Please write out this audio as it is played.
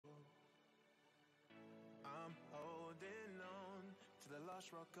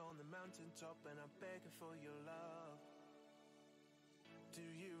Josh rock on the mountaintop and I'm begging for your love. Do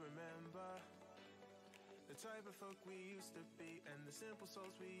you remember the type of folk we used to be and the simple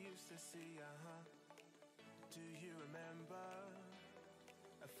souls we used to see? Do you remember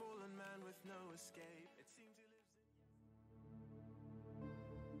a fallen man with no escape? It seems he lives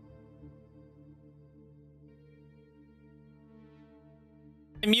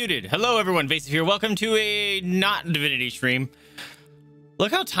in... Muted. Hello everyone, Vaesive here. Welcome to a not Divinity stream.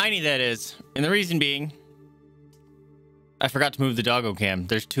 Look how tiny that is. And the reason being, I forgot to move the doggo cam.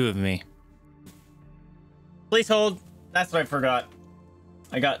 There's two of me. Please hold. That's what I forgot.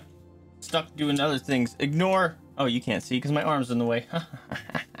 I got stuck doing other things. Ignore. Oh, you can't see because my arm's in the way.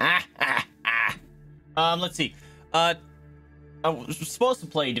 Let's see. I was supposed to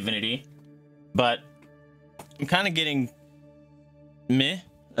play Divinity, but I'm kind of getting meh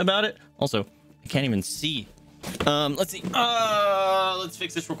about it. Also, I can't even see. Let's see. Let's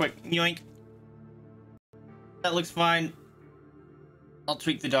fix this real quick. Yoink. That looks fine. I'll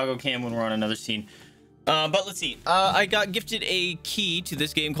tweak the doggo cam when we're on another scene. But let's see. I got gifted a key to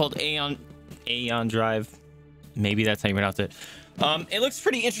this game called Aeon Drive. Maybe that's how you pronounce it. It looks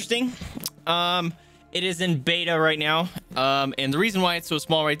pretty interesting. It is in beta right now. And the reason why it's so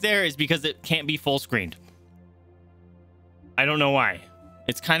small right there is because it can't be full screened. I don't know why.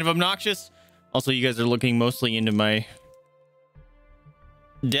 It's kind of obnoxious. Also, you guys are looking mostly into my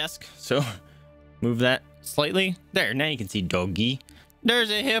desk, so move that slightly. There, now you can see doggy. There's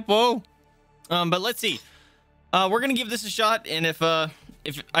a hippo. But let's see. We're gonna give this a shot, and if I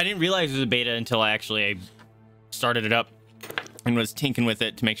didn't realize it was a beta until I started it up and was tinking with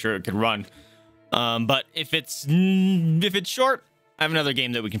it to make sure it could run. But if it's short, I have another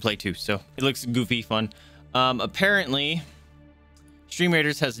game that we can play too. So it looks goofy, fun. Apparently, Stream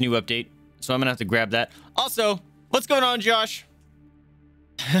Raiders has a new update, so I'm gonna have to grab that. Also, what's going on, Josh?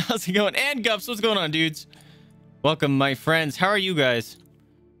 How's it going? And Gups, what's going on, dudes? Welcome, my friends. How are you guys?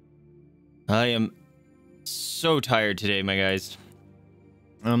 I am so tired today, my guys.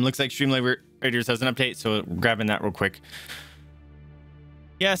 Looks like Stream Raiders has an update, so we're grabbing that real quick.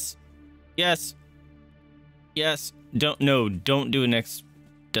 Yes. Yes. Yes. Don't do a next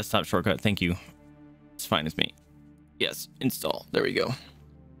desktop shortcut. Thank you. It's fine with me. Yes. Install. There we go.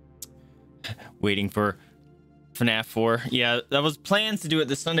 Waiting for FNAF 4. Yeah, that was plans to do it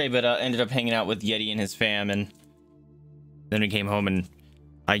this Sunday, but ended up hanging out with Yeti and his fam, and then we came home and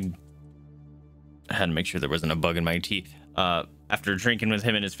I had to make sure there wasn't a bug in my teeth. After drinking with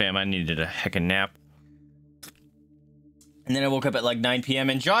him and his fam, I needed a heckin' nap. And then I woke up at like 9 p.m.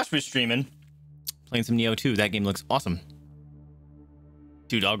 and Josh was streaming, playing some Neo 2. That game looks awesome.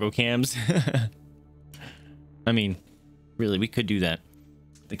 2 doggo cams. I mean, really, we could do that.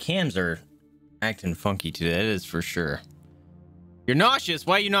 The cams are acting funky today, that is for sure. You're nauseous.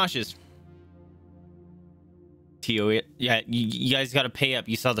 Why are you nauseous? T.O. Yeah, you guys got to pay up.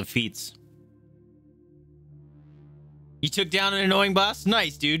 You saw the feats. You took down an annoying boss?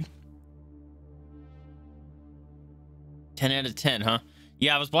 Nice, dude. 10 out of 10, huh?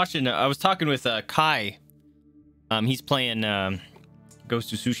 Yeah, I was talking with Kai. He's playing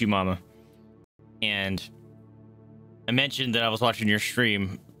Ghost of Tsushima. And I mentioned that I was watching your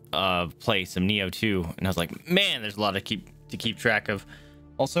stream play some Neo 2, and I was like, man, there's a lot to keep track of.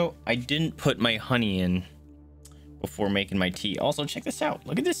 Also, I didn't put my honey in before making my tea. Also, check this out.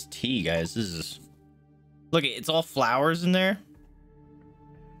 Look at this tea, guys. This is... Look, it's all flowers in there.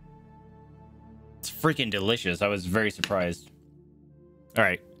 It's freaking delicious. I was very surprised. All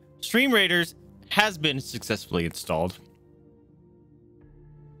right. Stream Raiders has been successfully installed.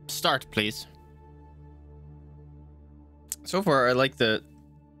 Start, please. So far, I like the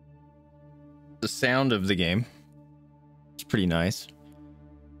sound of the game. It's pretty nice.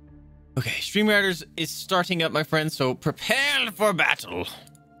 Okay, Stream Raiders is starting up, my friends, so prepare for battle.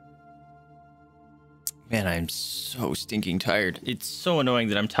 Man, I'm so stinking tired. It's so annoying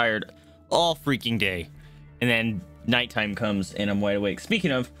that I'm tired all freaking day. And then nighttime comes and I'm wide awake.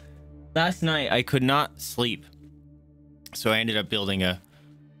 Speaking of, last night I could not sleep. So I ended up building a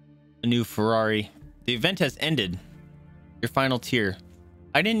new Ferrari. The event has ended. Your final tier.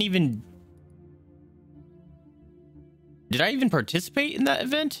 I didn't even... Did I even participate in that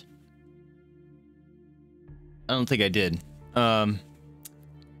event? I don't think I did.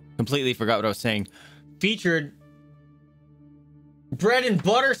 Completely forgot what I was saying. Featured bread and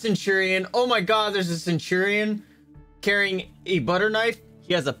butter centurion. Oh my god, there's a centurion carrying a butter knife.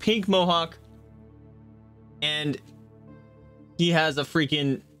 He has a pink mohawk and he has a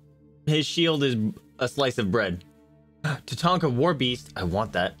freaking... His shield is a slice of bread. Tatanka War Beast. I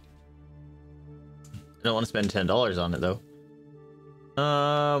want that. I don't want to spend $10 on it though.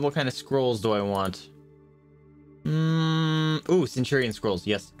 What kind of scrolls do I want? Ooh, Centurion scrolls.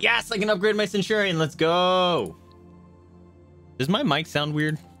 Yes. Yes, I can upgrade my Centurion. Let's go. Does my mic sound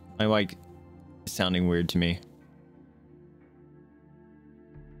weird? My mic is sounding weird to me.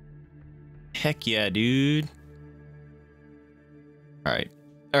 Heck yeah, dude. All right.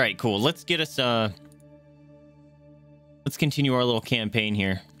 All right, cool. Let's get us, let's continue our little campaign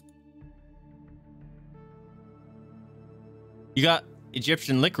here. You got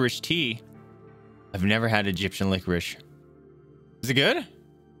Egyptian licorice tea. I've never had Egyptian licorice. Is it good?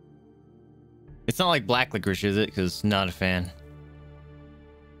 It's not like black licorice, is it? Because not a fan.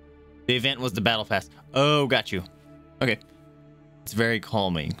 The event was the battle pass. Oh, got you. Okay. It's very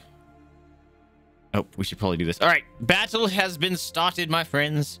calming. Oh, we should probably do this. All right. Battle has been started, my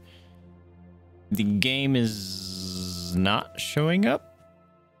friends. The game is not showing up.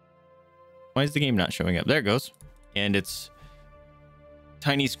 Why is the game not showing up? There it goes. And it's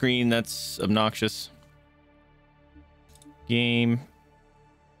tiny screen. That's obnoxious. Game.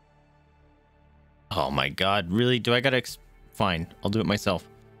 Oh my god. Really? Do I gotta... Fine. I'll do it myself.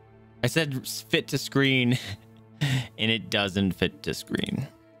 I said fit to screen. And it doesn't fit to screen.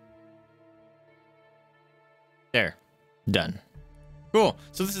 There. Done. Cool.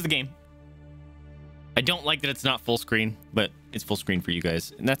 So this is the game. I don't like that it's not full screen, but it's full screen for you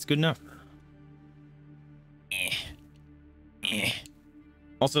guys. And that's good enough.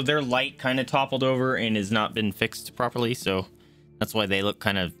 Also, their light kind of toppled over and has not been fixed properly. So that's why they look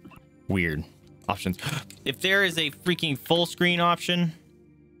kind of weird. Options. If there is a freaking full screen option.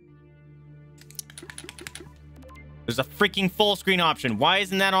 There's a freaking full screen option. Why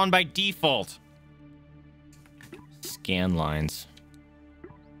isn't that on by default? Scan lines.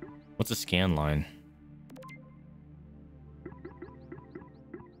 What's a scan line?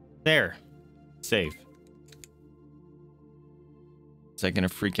 There. Save. Is that gonna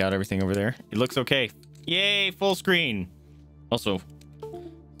freak out everything over there? It looks okay. Yay, full screen. Also,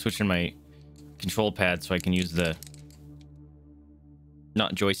 switching my control pad so I can use the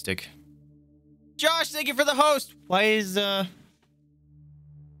not joystick. Josh, thank you for the host. Why is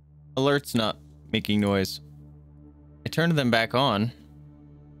alerts not making noise? I turned them back on.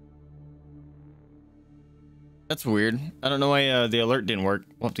 That's weird. I don't know why the alert didn't work.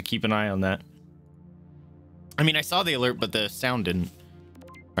 We'll have to keep an eye on that. I mean, I saw the alert, but the sound didn't.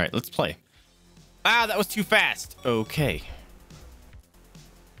 All right, let's play. Ah, that was too fast. Okay.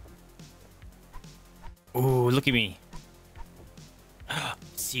 Ooh, look at me.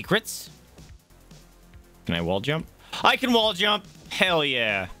 Secrets? Can I wall jump? I can wall jump. Hell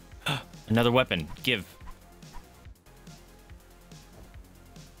yeah. Another weapon. Give.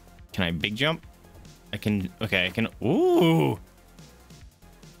 Can I big jump? I can. Okay, I can. Ooh.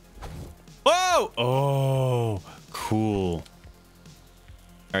 Whoa. Oh, cool.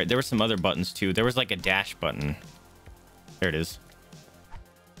 All right, there were some other buttons too. There was like a dash button. There it is.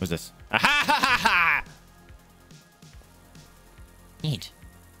 What's this? Ah ha ha ha ha! Neat.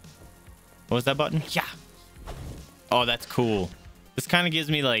 What was that button? Yeah. Oh, that's cool. This kind of gives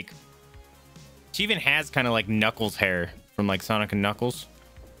me like... She even has kind of like Knuckles hair from like Sonic and Knuckles.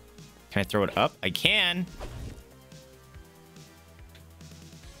 Can I throw it up? I can.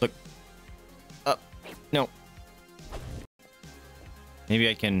 Look. Up. No. Maybe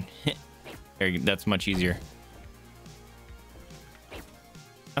I can... There, that's much easier.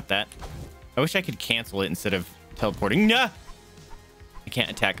 Not that. I wish I could cancel it instead of teleporting. Nah! I can't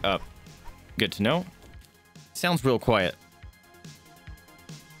attack up. Good to know. Sounds real quiet.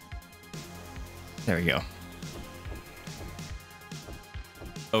 There we go.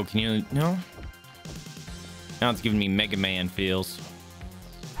 Oh, can you... No? Now it's giving me Mega Man feels.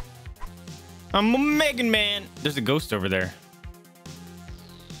 I'm a Mega Man! There's a ghost over there.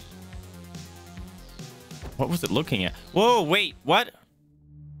 What was it looking at? Whoa, wait, what?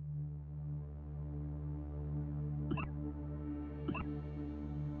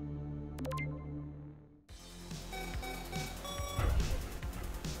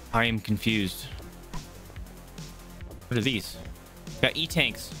 I am confused. What are these? Got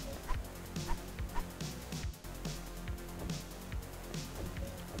E-tanks.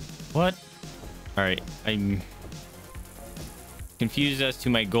 What? Alright, I'm confused as to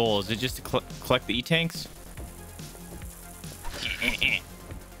my goal. Is it just to collect the E-tanks?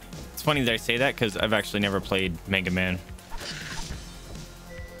 It's funny that I say that because I've actually never played Mega Man.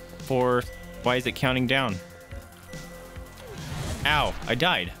 Why is it counting down? Ow, I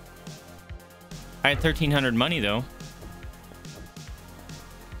died. I had 1,300 money though.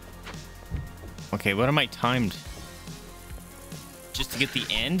 Okay, what am I timed? Just to get the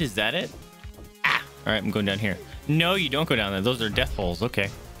end? Is that it? Ah! Alright, I'm going down here. No, you don't go down there. Those are death holes. Okay,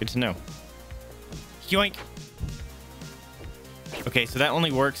 good to know. Yoink. Okay, so that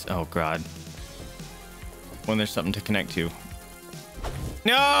only works. Oh, God. When there's something to connect to.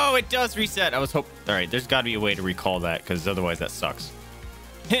 No, it does reset. I was hoping. All right, there's got to be a way to recall that because otherwise that sucks.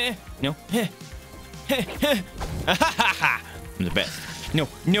 No. I'm the best.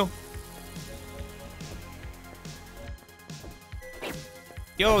 No.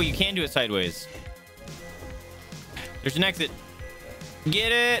 Yo, you can do it sideways. There's an exit.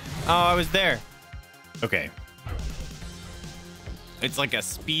 Get it? Oh, I was there. Okay. It's like a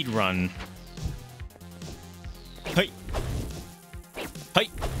speed run. Hey. Hey.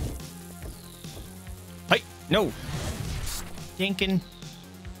 Hey. No. Stinking.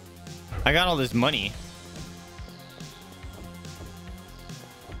 I got all this money.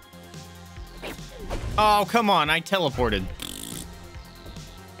 Oh, come on. I teleported.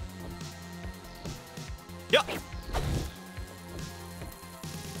 Yep.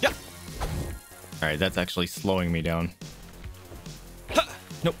 Yep. All right, that's actually slowing me down. Ha!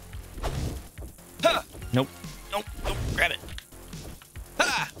 Nope. Ha! Nope. Nope. Nope. Grab it.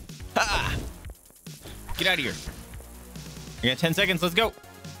 Ha! Ha! Get out of here. We got 10 seconds. Let's go.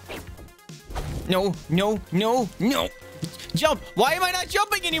 No. Jump. Why am I not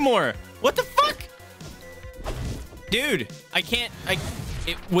jumping anymore? What the fuck? Dude, I can't.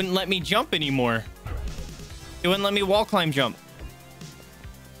 It wouldn't let me jump anymore. It wouldn't let me wall climb jump.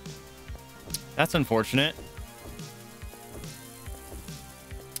 That's unfortunate.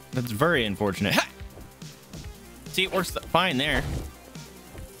 That's very unfortunate. Ha! See, it works fine there.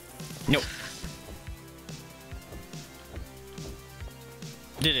 Nope.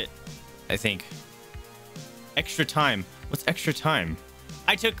 Did it, I think. Extra time. What's extra time?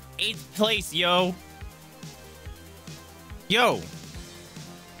 I took 8th place, yo. Yo.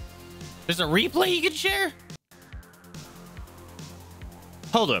 There's a replay you can share?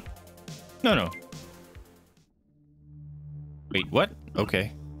 Hold up. No. Wait, what?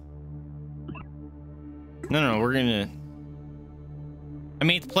 Okay. No, we're gonna... I'm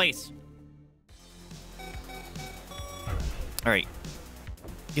 8th place. Alright.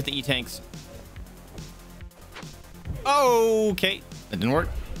 Get the E-tanks. Okay. That didn't work.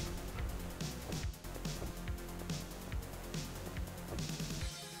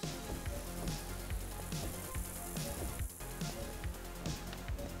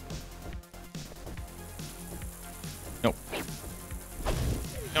 Nope.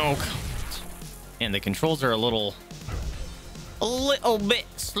 No. And the controls are a little bit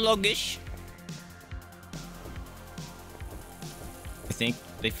sluggish. I think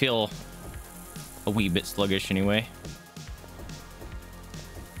they feel a wee bit sluggish anyway.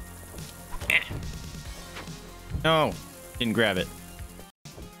 No, didn't grab it.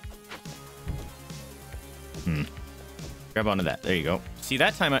 Grab onto that. There you go. See,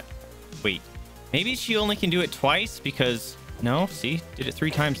 that time wait, maybe she only can do it twice because... No, see? Did it 3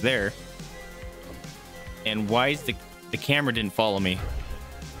 times there. And why is the camera didn't follow me?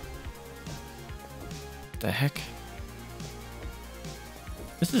 What the heck?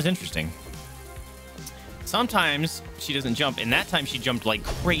 This is interesting. Sometimes she doesn't jump, and that time she jumped like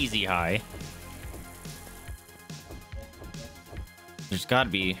crazy high. There's got to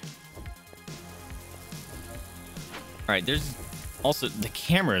be... All right, there's also... The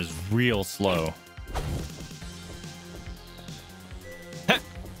camera is real slow. Huh.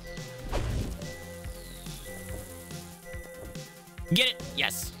 Get it!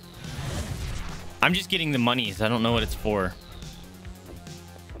 Yes. I'm just getting the monies. I don't know what it's for.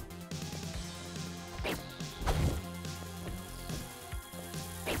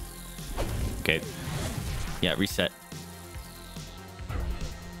 Okay. Yeah, reset.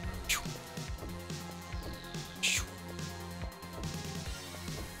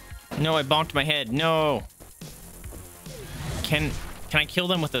 No, I bonked my head. No. Can I kill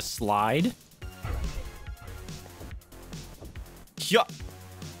them with a slide? Yeah.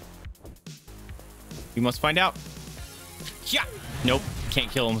 We must find out. Yeah. Nope.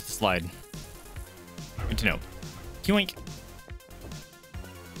 Can't kill them with a slide. Good to know. Yoink.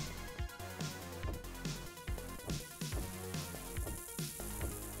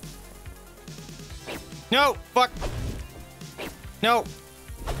 No. Fuck. No.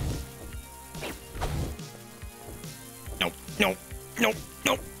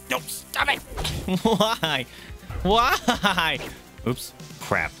 No, stop it! Why? Why? Oops.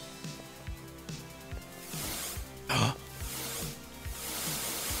 Crap.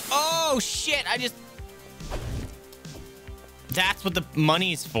 Oh, shit! That's what the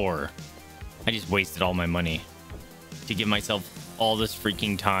money's for. I just wasted all my money to give myself all this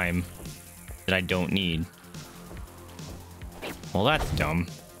freaking time that I don't need. Well, that's dumb.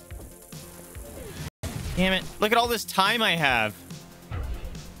 Damn it. Look at all this time I have.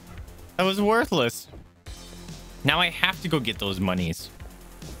 That was worthless. Now I have to go get those monies.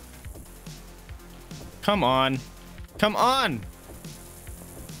 Come on. Come on.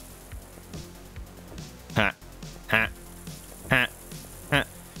 Ha. Ha. Ha. Ha.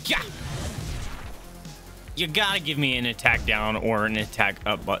 Yeah. You gotta give me an attack down or an attack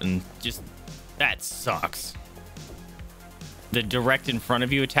up button. Just, that sucks. The direct in front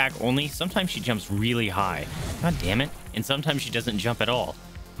of you attack only. Sometimes she jumps really high. God damn it. And sometimes she doesn't jump at all.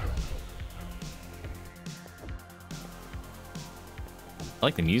 I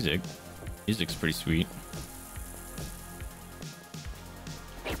like the music. Music's pretty sweet.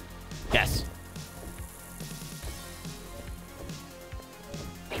 Yes.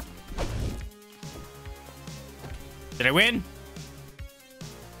 Did I win?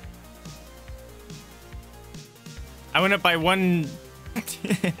 I went up by one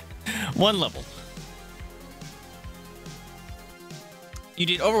level. You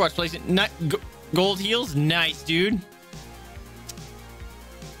did Overwatch placement. Not gold heals. Nice, dude.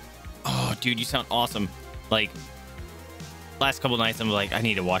 Oh, dude, you sound awesome. Like, last couple nights, I'm like, I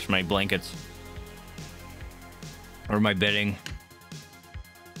need to wash my blankets. Or my bedding.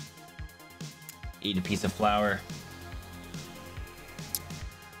 Eat a piece of flour.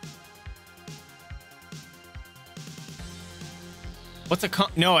 What's a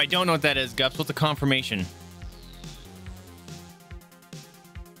no, I don't know what that is, Gups. What's a confirmation?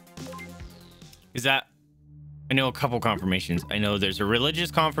 Is that... I know a couple confirmations. I know there's a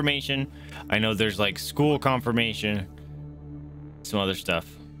religious confirmation. I know there's like school confirmation. Some other stuff.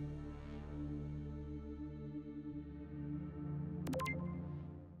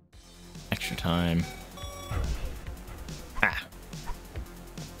 Extra time. Ah.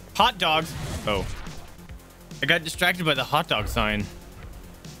 Hot dogs. Oh. I got distracted by the hot dog sign.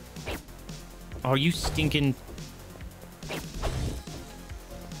 Oh, you stinking...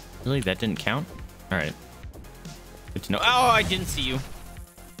 Really? That didn't count? All right. Good to know. Oh, I didn't see you.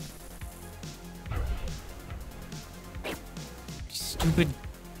 Stupid.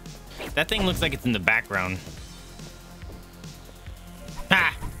 That thing looks like it's in the background.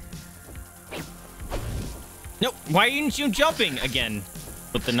 Ah! Nope. Why aren't you jumping again?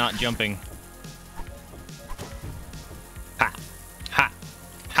 With the not jumping. Ha. Ha.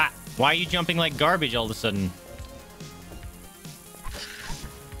 Ha. Why are you jumping like garbage all of a sudden?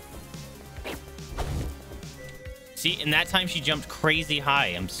 See, and that time she jumped crazy high.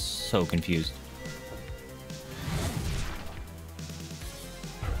 I'm so confused.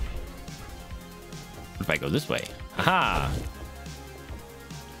 What if I go this way? Haha.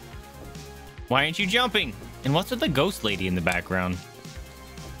 Why aren't you jumping? And what's with the ghost lady in the background?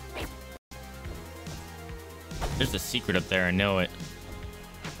 There's a secret up there. I know it.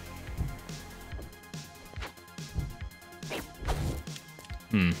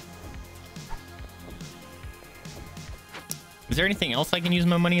 Is there anything else I can use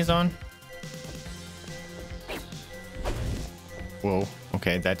my monies on? Whoa.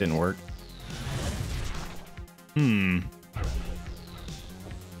 Okay, that didn't work. Come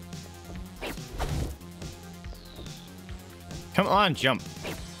on, jump.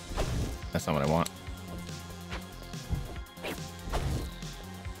 That's not what I want.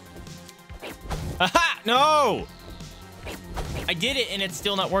 Aha! No! I did it and it's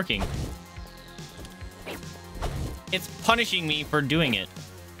still not working. It's punishing me for doing it.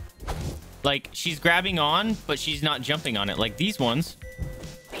 Like, she's grabbing on, but she's not jumping on it. Like these ones.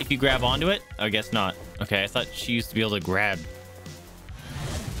 If you grab onto it, I guess not. Okay, I thought she used to be able to grab.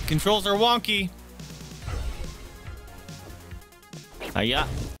 Controls are wonky. Hiya.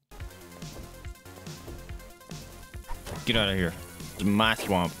 Get out of here. It's my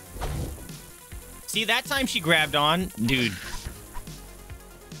swamp. See, that time she grabbed on. Dude.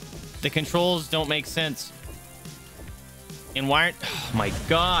 The controls don't make sense. And why aren't... Oh my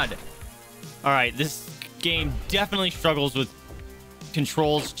god. Alright, this game definitely struggles with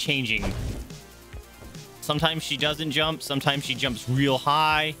controls changing. Sometimes she doesn't jump. Sometimes she jumps real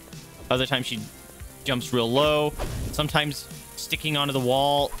high. Other times she jumps real low. Sometimes sticking onto the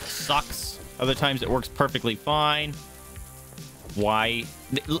wall sucks. Other times it works perfectly fine. Why?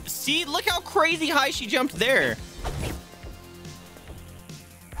 See, look how crazy high she jumped there.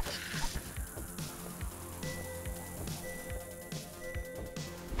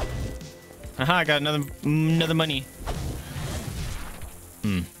 Aha, I got another money.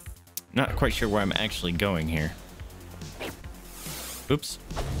 Not quite sure where I'm actually going here. Oops.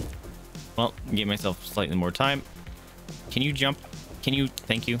 Well, give myself slightly more time. Can you jump? Can you?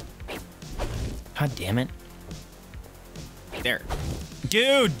 Thank you. God damn it. There.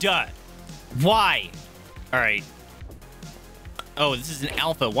 Dude, why? All right. Oh, this is an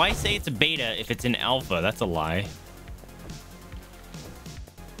alpha. Why say it's a beta if it's an alpha? That's a lie.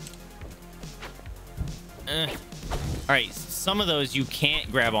 All right, some of those you can't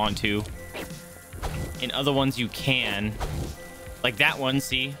grab onto, and other ones you can. Like that one,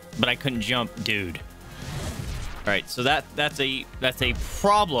 see? But I couldn't jump, dude. All right, so that's a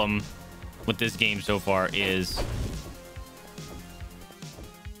problem with this game so far is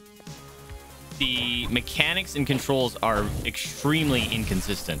the mechanics and controls are extremely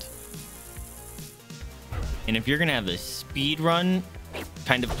inconsistent. And if you're gonna have a speed run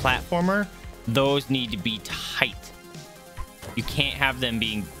kind of platformer, those need to be tight. You can't have them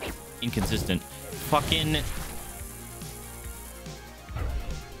being inconsistent. Fucking.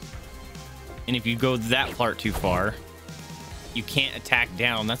 And if you go that part too far, you can't attack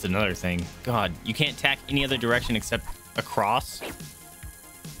down. That's another thing. God, you can't attack any other direction except across.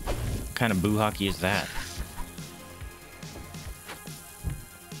 What kind of boo hockey is that?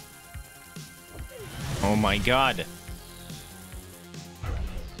 Oh my god.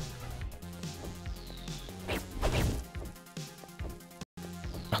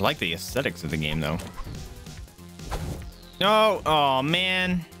 I like the aesthetics of the game, though. No, oh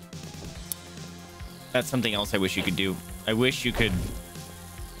man. That's something else I wish you could do. I wish you could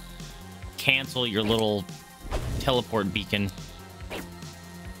cancel your little teleport beacon.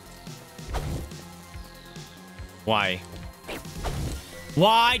 Why?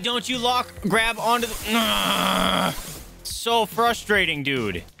 Why don't you grab onto the... Ugh, so frustrating,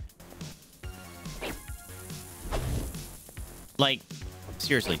 dude. Like,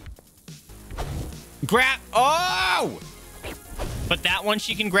 seriously. Grab... Oh! But that one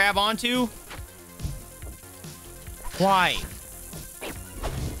she can grab onto? Why?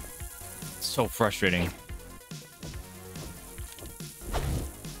 So frustrating.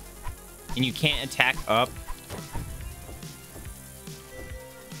 And you can't attack up.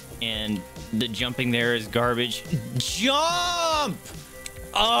 And the jumping there is garbage. Jump!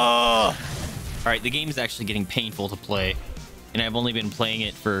 Oh! All right, the game is actually getting painful to play. And I've only been playing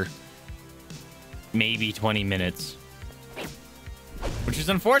it for maybe 20 minutes. Which is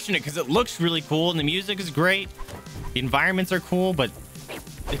unfortunate because it looks really cool and the music is great. The environments are cool, but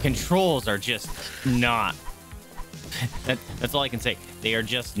the controls are just not. That's all I can say. They are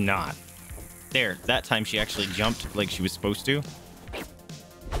just not. There, that time she actually jumped like she was supposed to.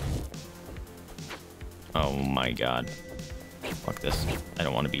 Oh my god. Fuck this. I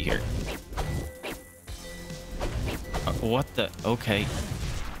don't want to be here. What the? Okay.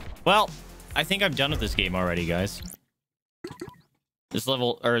 Well, I think I'm done with this game already, guys. This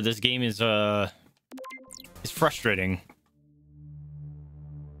level, or this game is frustrating.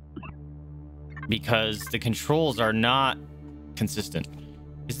 Because the controls are not consistent.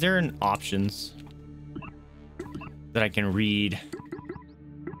 Is there an options that I can read?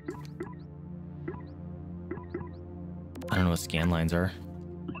 I don't know what scan lines are.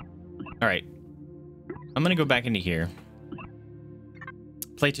 All right. I'm going to go back into here.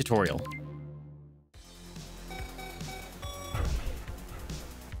 Play tutorial.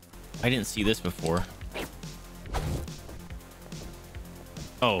 I didn't see this before.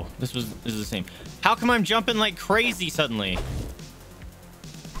 Oh, this is the same. How come I'm jumping like crazy suddenly?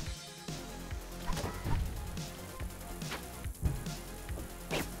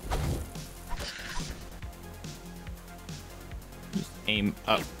 Just aim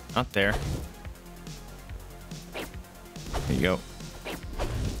up, not there. There you go.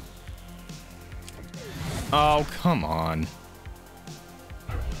 Oh, come on.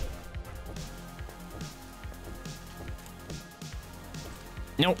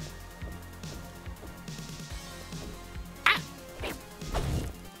 Nope. Ah!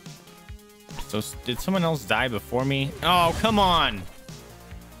 So did someone else die before me? Oh, come on.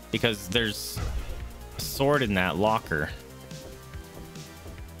 Because there's a sword in that locker.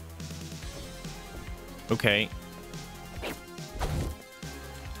 Okay.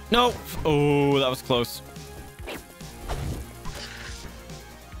 No. Oh, that was close.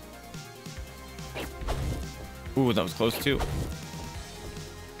 Ooh, that was close too.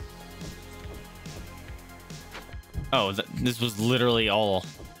 Oh, this was literally all.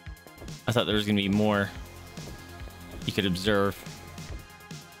 I thought there was going to be more you could observe.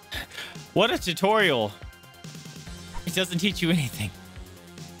 What a tutorial. It doesn't teach you anything.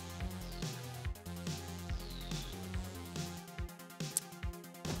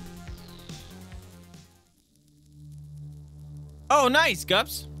 Oh, nice,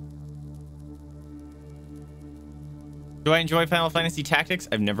 Gups. Do I enjoy Final Fantasy Tactics?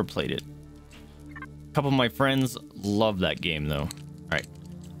 I've never played it. A couple of my friends love that game, though. All right.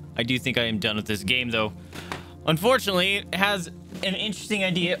 I do think I am done with this game, though. Unfortunately, it has an interesting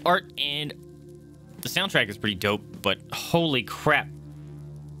idea, art, and the soundtrack is pretty dope, but holy crap.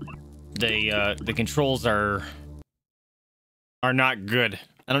 The controls are not good.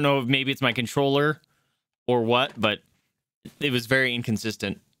 I don't know if maybe it's my controller or what, but it was very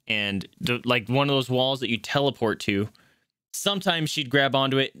inconsistent. And like one of those walls that you teleport to, sometimes she'd grab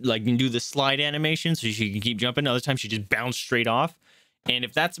onto it, like, and do the slide animation so she can keep jumping. Other times she just bounce straight off. And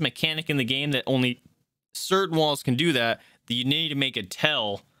if that's a mechanic in the game that only certain walls can do that, then you need to make a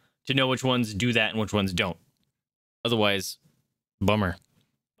tell to know which ones do that and which ones don't. Otherwise, bummer.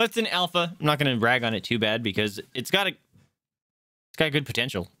 But it's an alpha. I'm not going to rag on it too bad because it's got good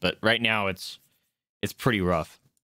potential. But right now it's pretty rough.